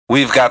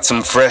We've got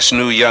some fresh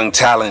new young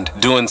talent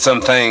doing some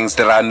things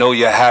that I know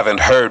you haven't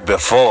heard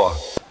before. I'm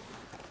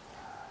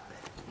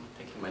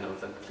taking my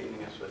notes and cleaning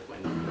it with my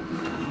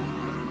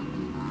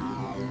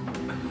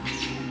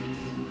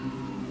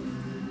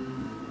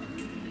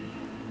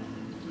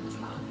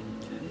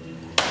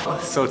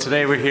notebook. So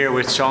today we're here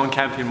with Sean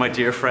Campion, my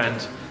dear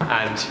friend,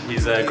 and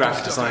he's a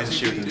graphic design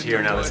student here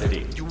in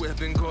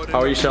LSD. How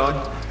are you,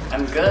 Sean?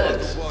 I'm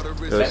good.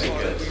 Very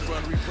good.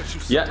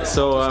 Yeah,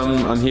 so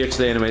I'm here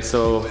today anyway,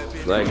 so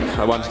like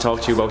I want to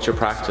talk to you about your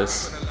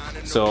practice.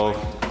 So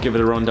give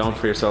it a rundown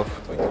for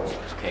yourself.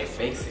 Okay,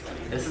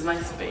 basically, this is my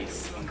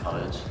space in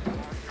college.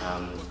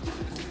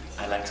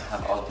 I like to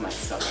have all of my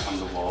stuff on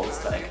the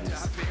walls that I can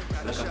just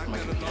look up from my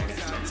computer, get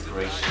some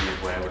inspiration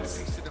of where I was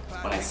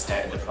when I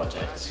started the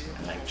project,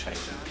 and like try to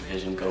keep the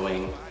vision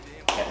going,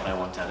 get what I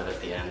want out of it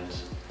at the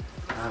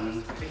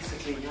end.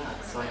 Basically,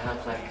 yeah, so I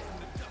have like,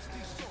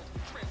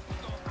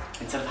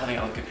 instead of having it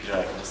on the computer,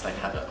 I can just like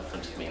have it in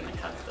front of me and like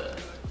have the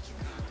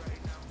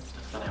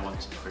stuff that I want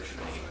to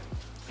portray,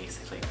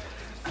 basically.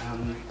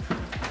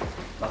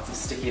 Lots of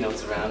sticky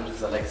notes around,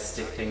 because I like to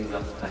stick things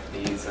up like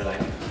these, or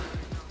like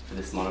for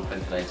this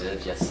monoprint that I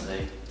did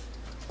yesterday.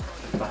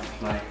 Back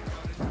of my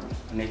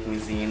making a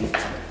zine.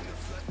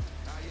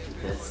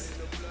 This.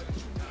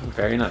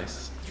 Very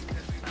nice.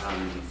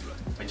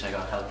 Which I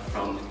got help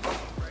from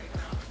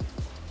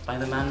by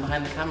the man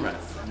behind the camera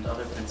and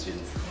other print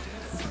students.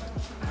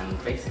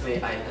 And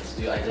basically I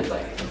did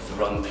like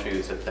run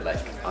through to put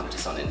like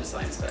just on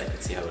InDesign so that I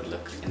could see how it would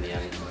look in the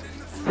end.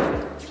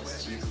 And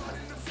just use that.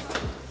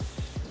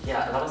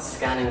 Yeah, a lot of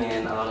scanning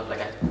in, a lot of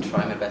like I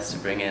try my best to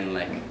bring in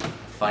like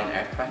fine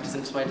art practice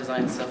into my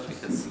design stuff,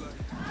 because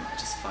I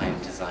just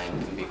find design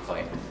can be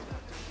quite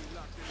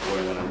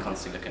boring when I'm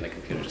constantly looking at a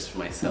computer just for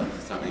myself.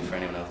 It's not really for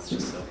anyone else,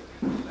 just so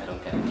I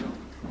don't get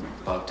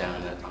bogged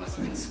down in it on a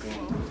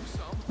screen.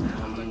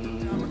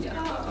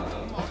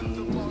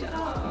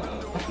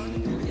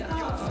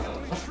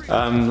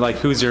 Like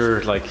who's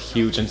your like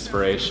huge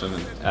inspiration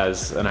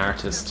as an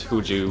artist?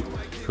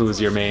 Who's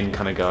your main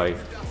kind of guy?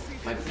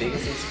 My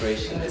biggest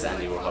inspiration is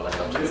Andy Warhol. I've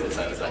loved him since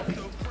I was like,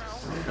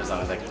 for as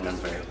long as I can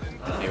remember,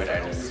 my favourite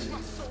artist.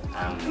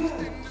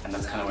 And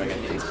that's kind of where I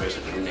get the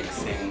inspiration for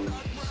mixing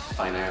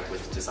fine art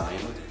with design,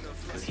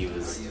 because he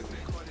was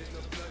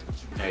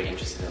very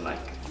interested in like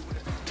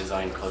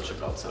design culture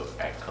but also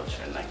art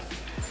culture, and like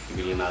he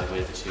really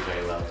amalgamated the two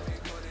very well.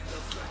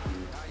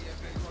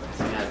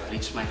 So yeah,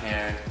 bleach my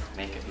hair,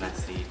 make it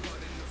messy,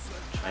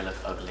 try look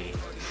ugly,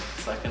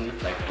 so I can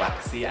look like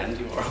waxy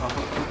Andy Warhol.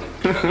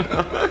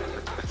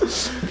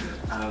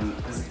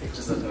 There's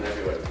pictures of him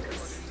everywhere,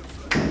 because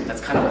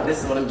that's kind of,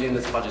 this is what I'm doing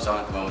this project on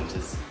at the moment,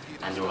 is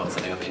Andy Warhol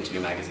setting up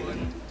Interview magazine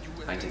in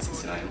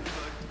 1969.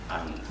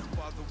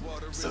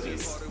 So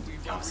he's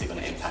obviously going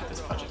to impact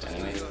this project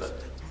anyways,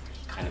 but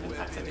kind of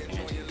impacts everything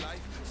I do.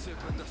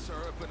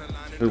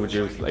 Who would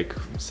you like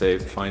say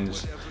find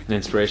an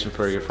inspiration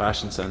for your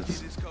fashion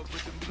sense?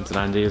 Is it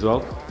Andy as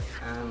well?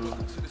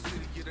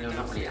 No,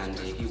 not really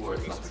Andy. He wore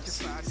lots of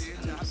suits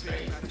and was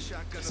very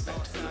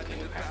respectful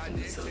looking apart from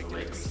the silver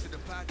wigs.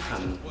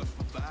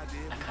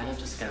 I kind of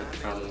just get it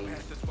from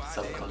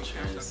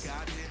subcultures,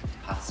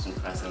 past and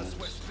present,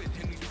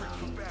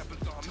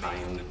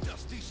 time,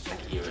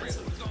 like eras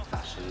of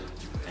fashion,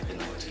 like the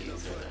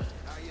 90s or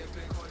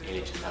the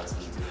early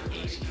 2000s and the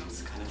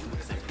 80s, kind of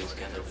mix everything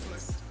together.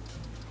 Because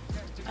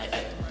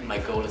my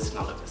goal is to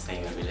not look the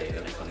same every day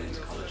that I come into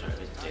college, or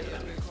every day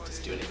that I'm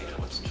just doing anything. I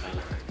want to try and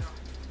look like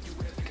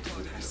a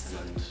different person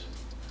and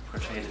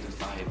portray a different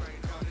vibe.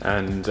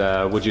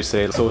 And would you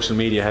say social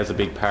media has a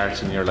big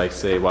part in your, like,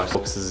 say, what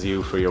focuses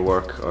you for your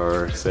work,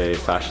 or say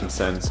fashion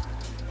sense?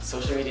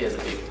 Social media is a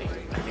big thing.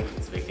 I think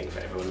it's a big thing for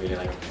everyone, really.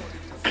 Like,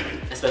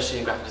 especially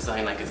in graphic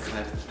design, like it's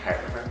kind of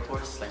part of our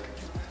course. Like,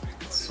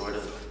 it's sort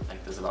of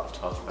like there's a lot of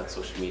talk about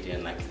social media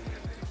and like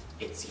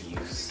its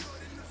use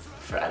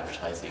for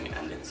advertising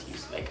and its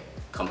use. Like,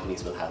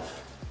 companies will have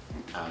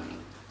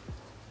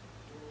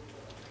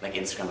like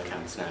Instagram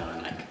accounts now,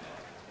 and like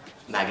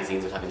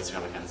magazines will have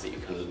Instagram accounts that you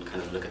can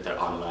kind of look at their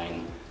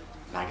online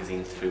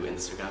magazine through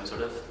Instagram,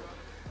 sort of.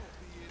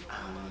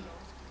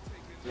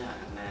 Yeah,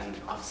 and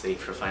then obviously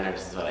for fine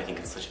artists as well, I think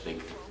it's such a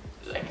big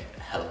like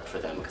help for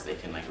them, because they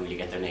can like really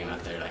get their name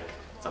out there. Like,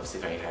 it's obviously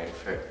very hard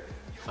for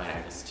fine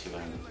artists to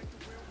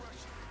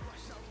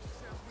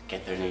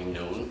get their name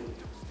known.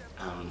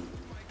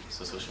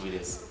 So social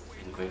media's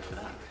been great for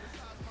that.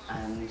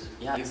 And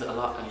yeah, I use it a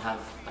lot. I have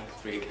like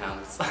 3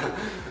 accounts.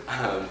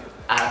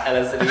 At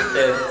LSD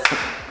Fits,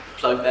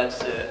 plug that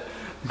shit.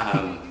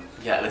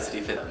 Yeah,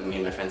 LSD Fit. Me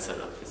and my friends set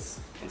up this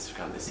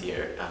Instagram this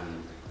year,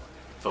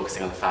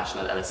 focusing on the fashion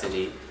at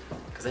LSD,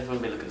 because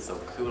everyone be looking so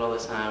cool all the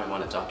time. I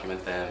want to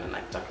document them and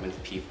like document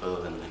the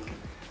people and like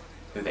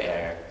who they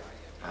are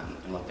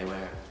and what they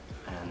wear,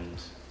 and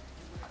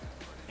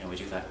you know, we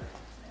do that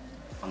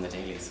on the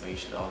daily, so you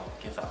should all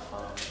give that a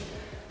follow.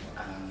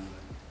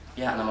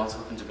 Yeah, and I'm also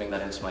hoping to bring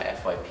that into my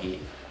FYP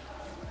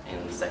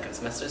in the 2nd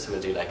semester, so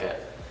we'll do like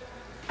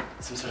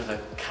some sort of a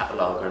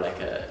catalogue or like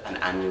an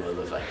annual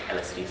of like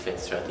LSD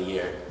fits throughout the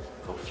year.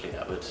 Hopefully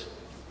that would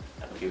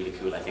be really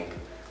cool, I think.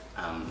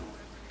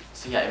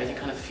 So yeah, everything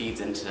kind of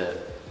feeds into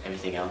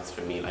everything else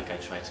for me. Like I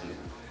try to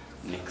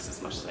mix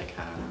as much as I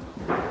can,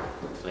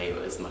 play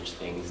with as much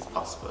things as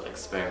possible,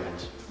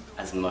 experiment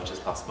as much as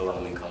possible while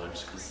I'm in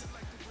college, because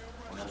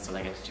that's when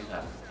I get to do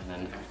that. And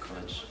then art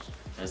college,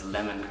 there's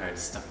lemon curd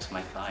stuck to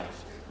my thigh.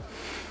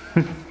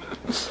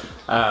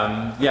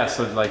 Yeah,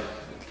 so like,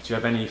 do you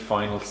have any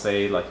final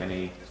say, like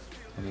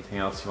anything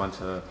else you want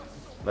to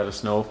let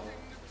us know?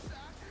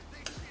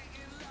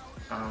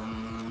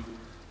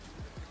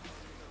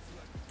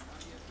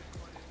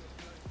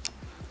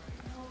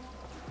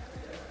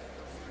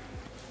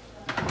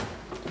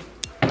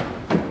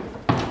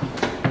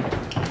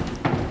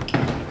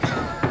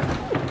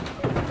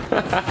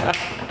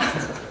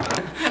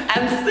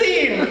 And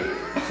scene!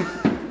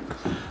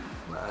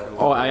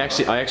 Oh, I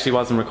actually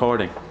wasn't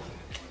recording.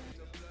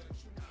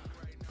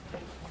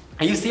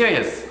 Are you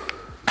serious?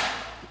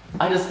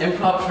 I just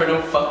improv for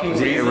no fucking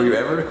reason. Were you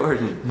ever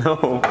recording?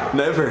 No,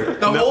 never.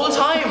 The whole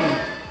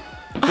time!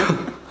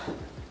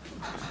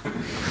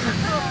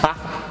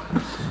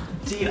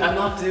 Dude, I'm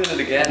not doing it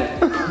again.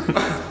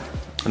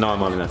 No,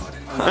 I'm on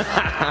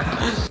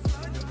this.